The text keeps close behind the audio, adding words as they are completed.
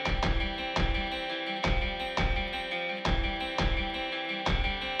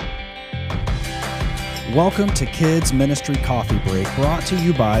Welcome to Kids Ministry Coffee Break, brought to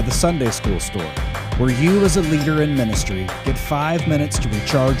you by the Sunday School Store, where you as a leader in ministry get 5 minutes to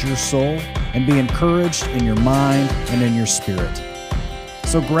recharge your soul and be encouraged in your mind and in your spirit.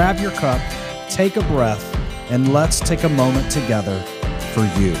 So grab your cup, take a breath, and let's take a moment together for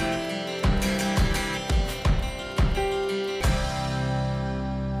you.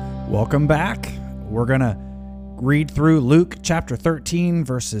 Welcome back. We're going to read through Luke chapter 13,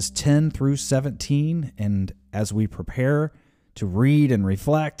 verses 10 through 17. And as we prepare to read and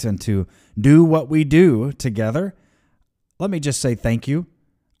reflect and to do what we do together, let me just say thank you.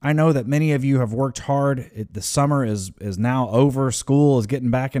 I know that many of you have worked hard. The summer is now over. School is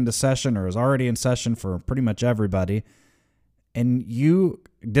getting back into session or is already in session for pretty much everybody. And you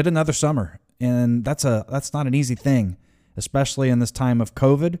did another summer. And that's not an easy thing, especially in this time of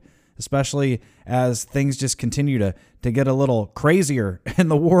COVID. Especially as things just continue to get a little crazier in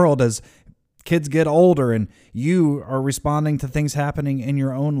the world as kids get older and you are responding to things happening in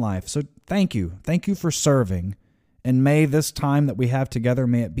your own life. So thank you. Thank you for serving. And may this time that we have together,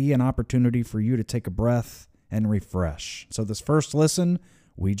 may it be an opportunity for you to take a breath and refresh. So this first listen,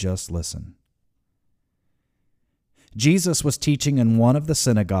 we just listen. Jesus was teaching in one of the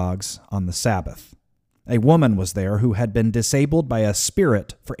synagogues on the Sabbath. A woman was there who had been disabled by a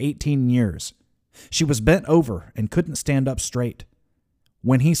spirit for 18 years. She was bent over and couldn't stand up straight.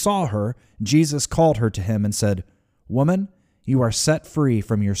 When he saw her, Jesus called her to him and said, "Woman, you are set free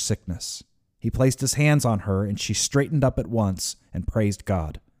from your sickness." He placed his hands on her, and she straightened up at once and praised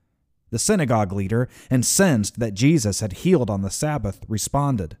God. The synagogue leader, incensed that Jesus had healed on the Sabbath,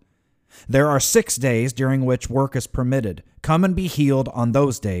 responded, "There are 6 days during which work is permitted. Come and be healed on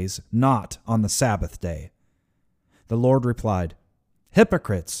those days, not on the Sabbath day." The Lord replied,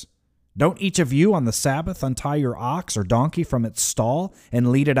 "Hypocrites! Don't each of you on the Sabbath untie your ox or donkey from its stall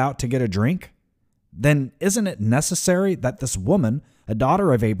and lead it out to get a drink? Then isn't it necessary that this woman, a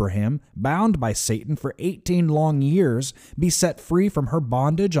daughter of Abraham, bound by Satan for 18 long years, be set free from her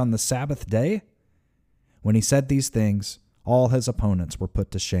bondage on the Sabbath day?" When he said these things, all his opponents were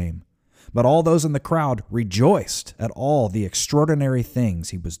put to shame. But all those in the crowd rejoiced at all the extraordinary things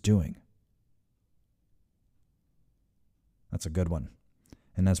he was doing. That's a good one.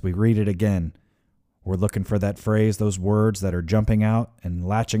 And as we read it again, we're looking for that phrase, those words that are jumping out and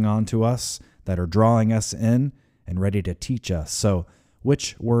latching on to us, that are drawing us in and ready to teach us. So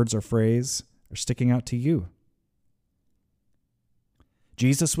which words or phrase are sticking out to you?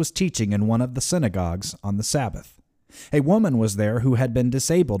 Jesus was teaching in one of the synagogues on the Sabbath. A woman was there who had been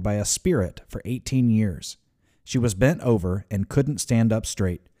disabled by a spirit for 18 years. She was bent over and couldn't stand up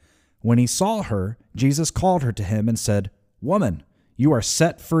straight. When he saw her, Jesus called her to him and said, "Woman, you are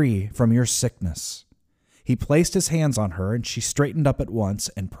set free from your sickness." He placed his hands on her, and she straightened up at once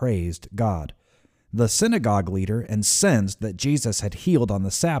and praised God. The synagogue leader, incensed that Jesus had healed on the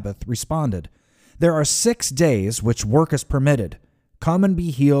Sabbath, responded, "There are 6 days which work is permitted. Come and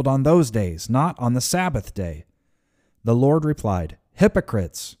be healed on those days, not on the Sabbath day." The Lord replied,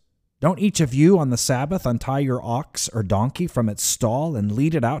 "Hypocrites! Don't each of you on the Sabbath untie your ox or donkey from its stall and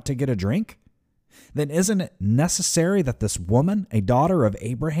lead it out to get a drink? Then isn't it necessary that this woman, a daughter of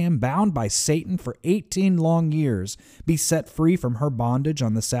Abraham, bound by Satan for 18 long years, be set free from her bondage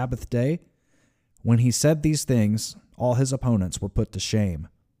on the Sabbath day?" When he said these things, all his opponents were put to shame.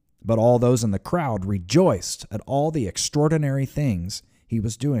 But all those in the crowd rejoiced at all the extraordinary things he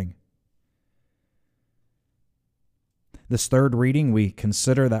was doing. This third reading, we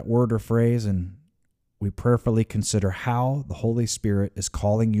consider that word or phrase, and we prayerfully consider how the Holy Spirit is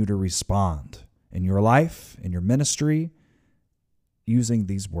calling you to respond in your life, in your ministry, using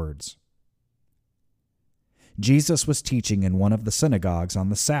these words. Jesus was teaching in one of the synagogues on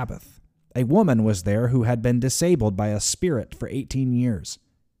the Sabbath. A woman was there who had been disabled by a spirit for 18 years.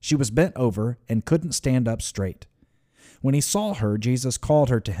 She was bent over and couldn't stand up straight. When he saw her, Jesus called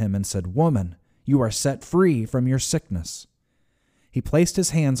her to him and said, "Woman, you are set free from your sickness." He placed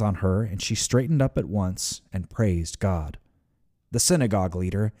his hands on her, and she straightened up at once and praised God. The synagogue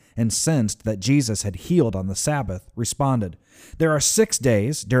leader, incensed that Jesus had healed on the Sabbath, responded, "There are 6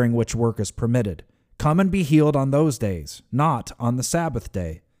 days during which work is permitted. Come and be healed on those days, not on the Sabbath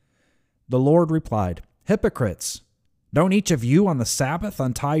day." The Lord replied, "Hypocrites! Don't each of you on the Sabbath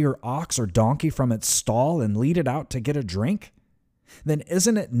untie your ox or donkey from its stall and lead it out to get a drink? Then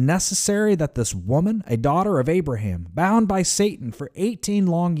isn't it necessary that this woman, a daughter of Abraham, bound by Satan for 18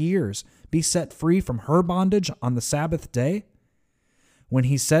 long years, be set free from her bondage on the Sabbath day?" When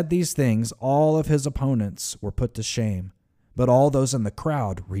he said these things, all of his opponents were put to shame, but all those in the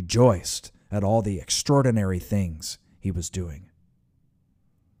crowd rejoiced at all the extraordinary things he was doing.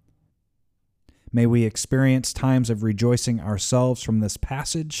 May we experience times of rejoicing ourselves from this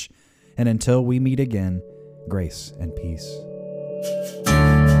passage, and until we meet again, grace and peace.